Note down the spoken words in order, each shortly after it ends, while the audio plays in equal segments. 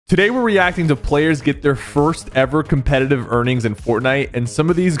Today we're reacting to players get their first ever competitive earnings in Fortnite, and some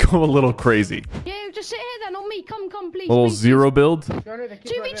of these go a little crazy. Yeah, just sit here then on me. Come, please. Little please, zero build.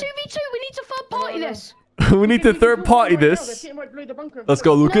 2v2v2. We need to third party this. We need to third party this. Let's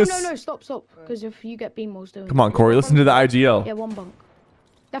go, Lucas. No, stop. Because if you get beam walls doing. Come on, Corey. Listen to the IGL. Yeah, one bunk.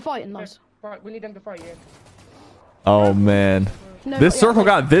 They're fighting, nice. We need them to fight, yeah. Oh man, No, this circle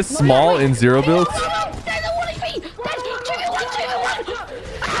got this small in zero builds.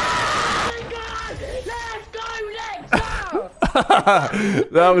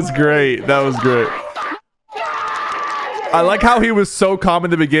 That was great. That was great. I like how he was so calm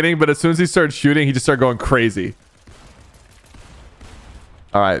in the beginning, but as soon as he started shooting, he just started going crazy.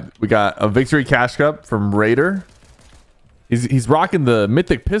 All right, we got a victory cash cup from Raider. He's rocking the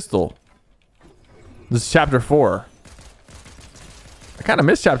mythic pistol. This is chapter 4. I kind of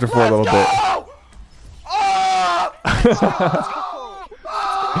missed chapter 4 a little bit.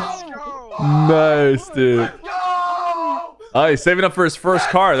 Nice, dude. Oh, he's saving up for his first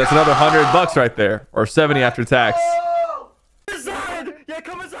car. That's another $100 right there, or 70 after tax.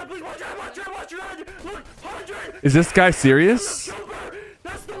 Is this guy serious?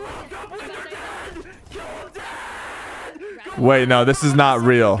 Wait, no, this is not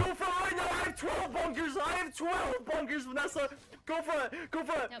real.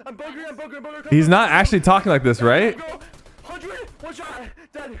 He's not actually talking like this, right?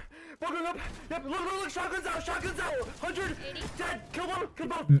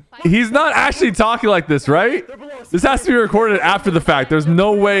 He's not actually talking like this, right? This has to be recorded after the fact. There's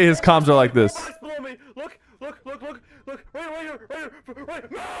no way his comms are like this.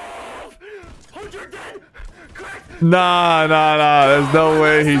 Nah. There's no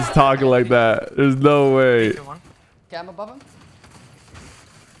way he's talking like that. There's no way. Okay, I'm above him.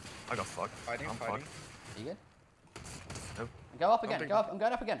 I got fucked. I'm fucked. You good? Nope. Go up again. Go up. I'm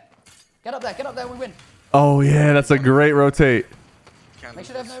going up again. Get up there. We win. Oh yeah, that's a great rotate. Make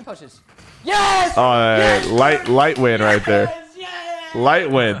sure they have no pushes. Yes! Oh, yeah. Light win right there. Yes!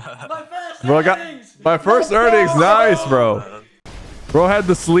 Light win. My first Bro, I got my first earnings. Nice, bro. Bro had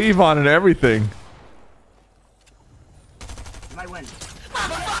the sleeve on and everything. I win.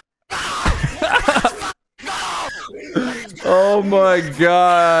 Oh my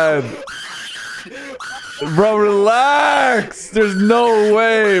god. Bro, relax. There's no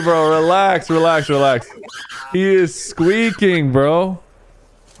way, bro. Relax. He is squeaking, bro.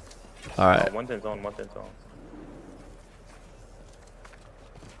 All right. One's in zone.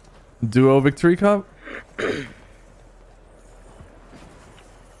 Duo victory cup.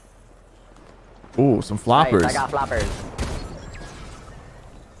 Ooh, some floppers. Nice, I got floppers.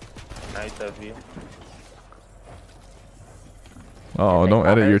 Nice of you. Oh, don't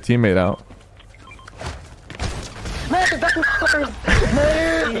edit your teammate out.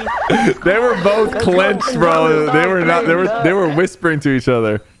 They were both clenched, bro. They were whispering to each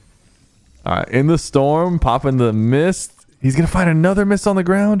other. All right, in the storm, popping the mist. He's gonna find another mist on the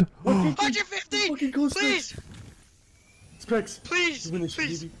ground. 150. Please. Specs. Please.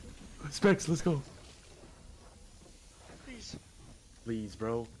 Specs, let's go. Please. Please,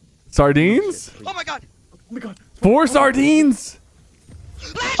 bro. Sardines? Oh my god. 4 sardines?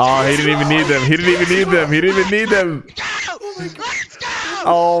 Oh, he didn't even need them.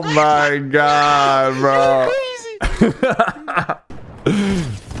 Oh my god, bro.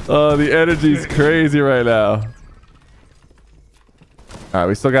 Oh, the energy's crazy right now. All right,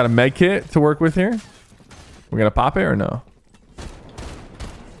 we still got a med kit to work with here. We're gonna pop it or no?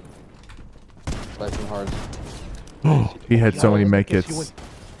 Oh, he had so many med kits.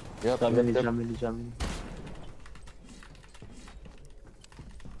 Yep.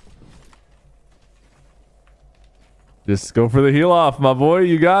 Just go for the heal off, my boy.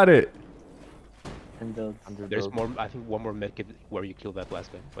 You got it. There's more. I think one more medkit where you killed that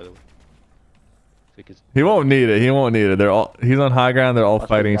last guy, by the way. Because He won't need it. They're all. He's on high ground. They're all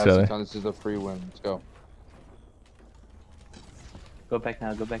fighting each other. This is a free win. Let's go. Go back now.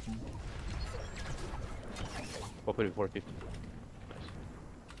 I'll put it 450.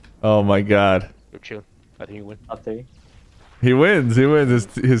 Oh my god. You're chill. I think you win. Up 3. He wins.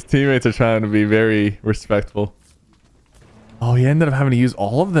 His teammates are trying to be very respectful. Oh, he ended up having to use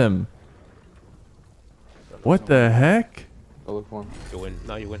all of them. What the heck? You win.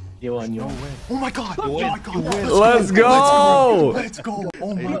 Now you win. You win. Oh my god. Let's go.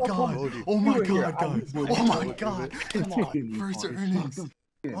 Oh my god. Oh my god, guys. Oh my god. First earnings.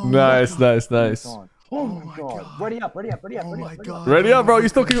 Nice. Oh my god. Ready up. Oh my god. Ready up, bro.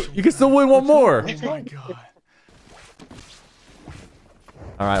 You can still win one more. Oh my god.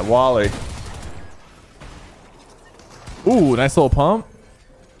 All right, Wally. Ooh, nice little pump.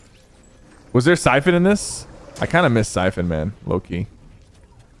 Was there Siphon in this? I kind of miss Siphon, man. Low key.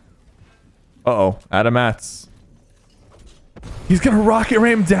 Uh-oh. Adamats. He's going to rocket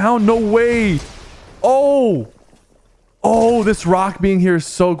ram down? No way. Oh. Oh, this rock being here is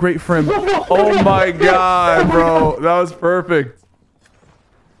so great for him. Oh my god, bro. That was perfect.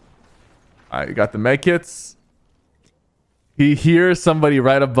 All right, you got the med kits. He hears somebody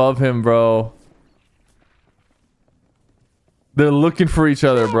right above him, bro. They're looking for each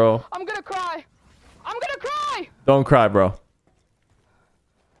other, bro. I'm gonna cry. I'm gonna cry. Don't cry, bro.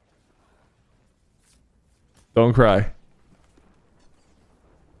 Don't cry.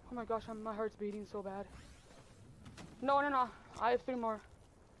 Oh my gosh, my heart's beating so bad. No. I have 3 more.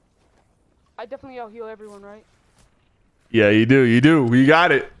 I definitely out-heal everyone, right? Yeah, you do. You do. You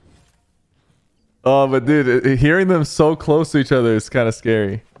got it. Oh, but dude, hearing them so close to each other is kind of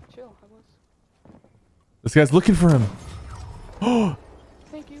scary. Chill, I was. This guy's looking for him. Oh,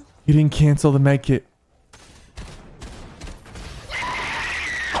 Thank you. he didn't cancel the med kit.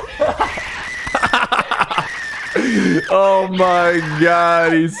 Oh my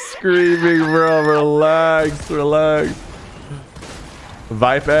god, he's screaming, bro. Relax, relax.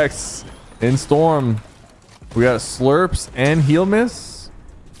 Vipe X in Storm. We got slurps and heal miss.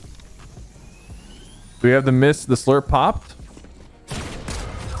 Do we have the miss? The slurp popped.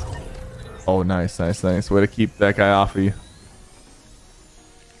 Oh, nice, nice, nice. Way to keep that guy off of you.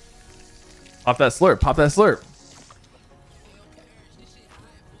 Pop that slurp. Pop that slurp.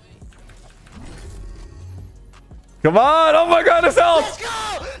 Come on! Oh my god, his health! Let's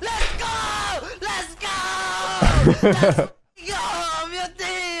go! Let's go! Let's go! Let's go! Mio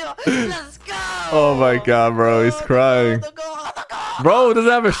Dio! Let's go! Oh my god, bro, he's crying. Bro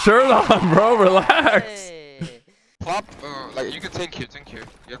doesn't have a shirt on, bro. Relax. Hey. Flop, like you can thank you.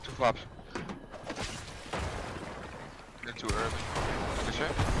 You have 2 flops. You're too early. You sure?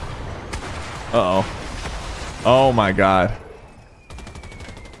 Uh-oh. Oh my god.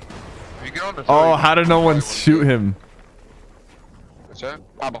 If you get on the Oh, how did no one shoot him? That's it.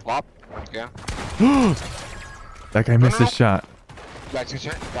 Pop a flop. Yeah. That guy missed his shot. Back to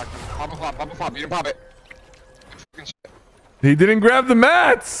shit. Pop a flop. Pop a flop. You didn't pop it. He didn't grab the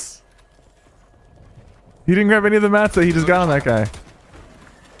mats. He didn't grab any of the mats that he just got on that guy.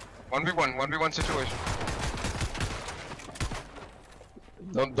 1v1 situation.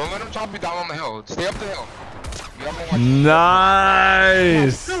 Don't let him chop you down on the hill. Stay up the hill.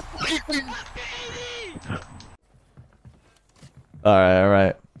 Nice. All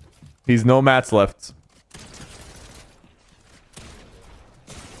right. He's no mats left.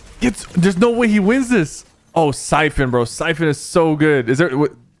 There's no way he wins this. Oh, Siphon, bro. Siphon is so good. Is there?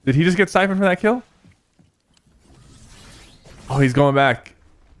 Did he just get Siphon from that kill? Oh, he's going back.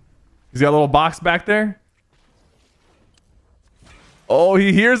 He's got a little box back there. Oh,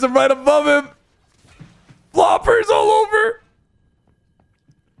 he hears him right above him. Floppers all over.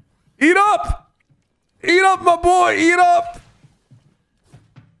 Eat up. Eat up, my boy. Eat up.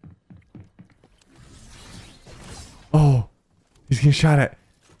 Oh, he's getting shot at.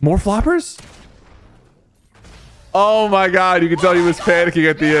 More floppers? Oh my god, you can tell he was panicking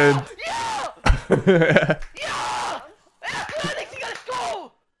at the end.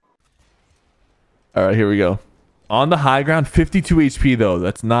 All right, here we go. On the high ground, 52 HP though.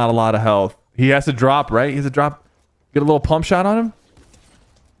 That's not a lot of health. He has to drop, right? He has to drop. Get a little pump shot on him.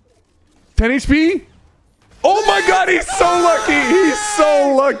 10 HP? Oh my god, he's so lucky. He's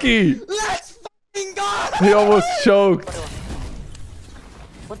so lucky. Let's fucking go! He almost choked.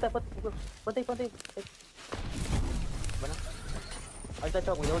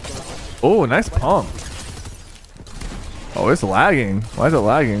 Oh, nice pump. Oh, it's lagging. Why is it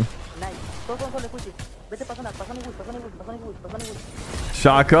lagging?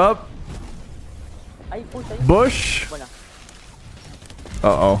 Shock up. Bush.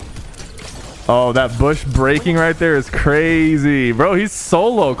 Uh-oh. Oh, that bush breaking right there is crazy. Bro, he's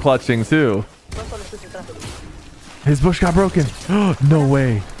solo clutching too. His bush got broken. No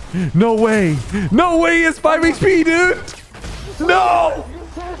way. No way. No way he has 5 HP, dude. No.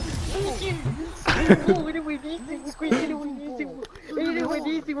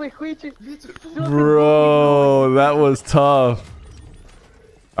 Bro, that was tough.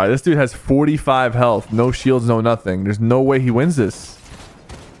 All right, this dude has 45 health. No shields, no nothing. There's no way he wins this.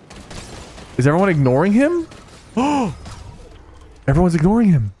 Is everyone ignoring him? Oh, everyone's ignoring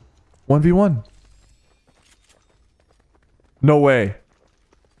him. 1v1. No way.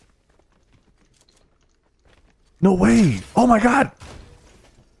 No way. Oh my god.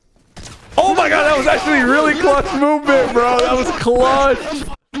 Oh my god, that was actually really clutch movement, bro. That was clutch.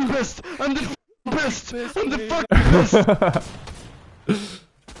 I'm the pissed. I'm the fucking pissed.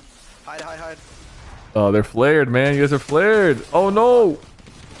 Hide. Oh, they're flared, man. You guys are flared. Oh, no.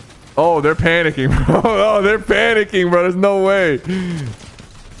 Oh, they're panicking, bro. Oh, they're panicking, bro. There's no way.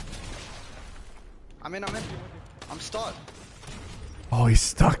 I'm in. I'm stuck. Oh, he's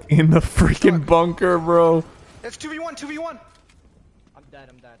stuck in the freaking bunker, bro. It's 2v1. I'm dead.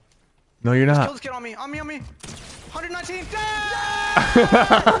 No, you're Kill not. this kid on me. 119.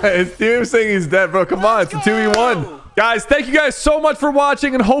 It's dude saying he's dead, bro. Come on, it's a 2v1. Guys, thank you guys so much for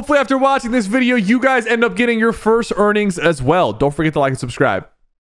watching, and hopefully after watching this video, you guys end up getting your first earnings as well. Don't forget to like and subscribe.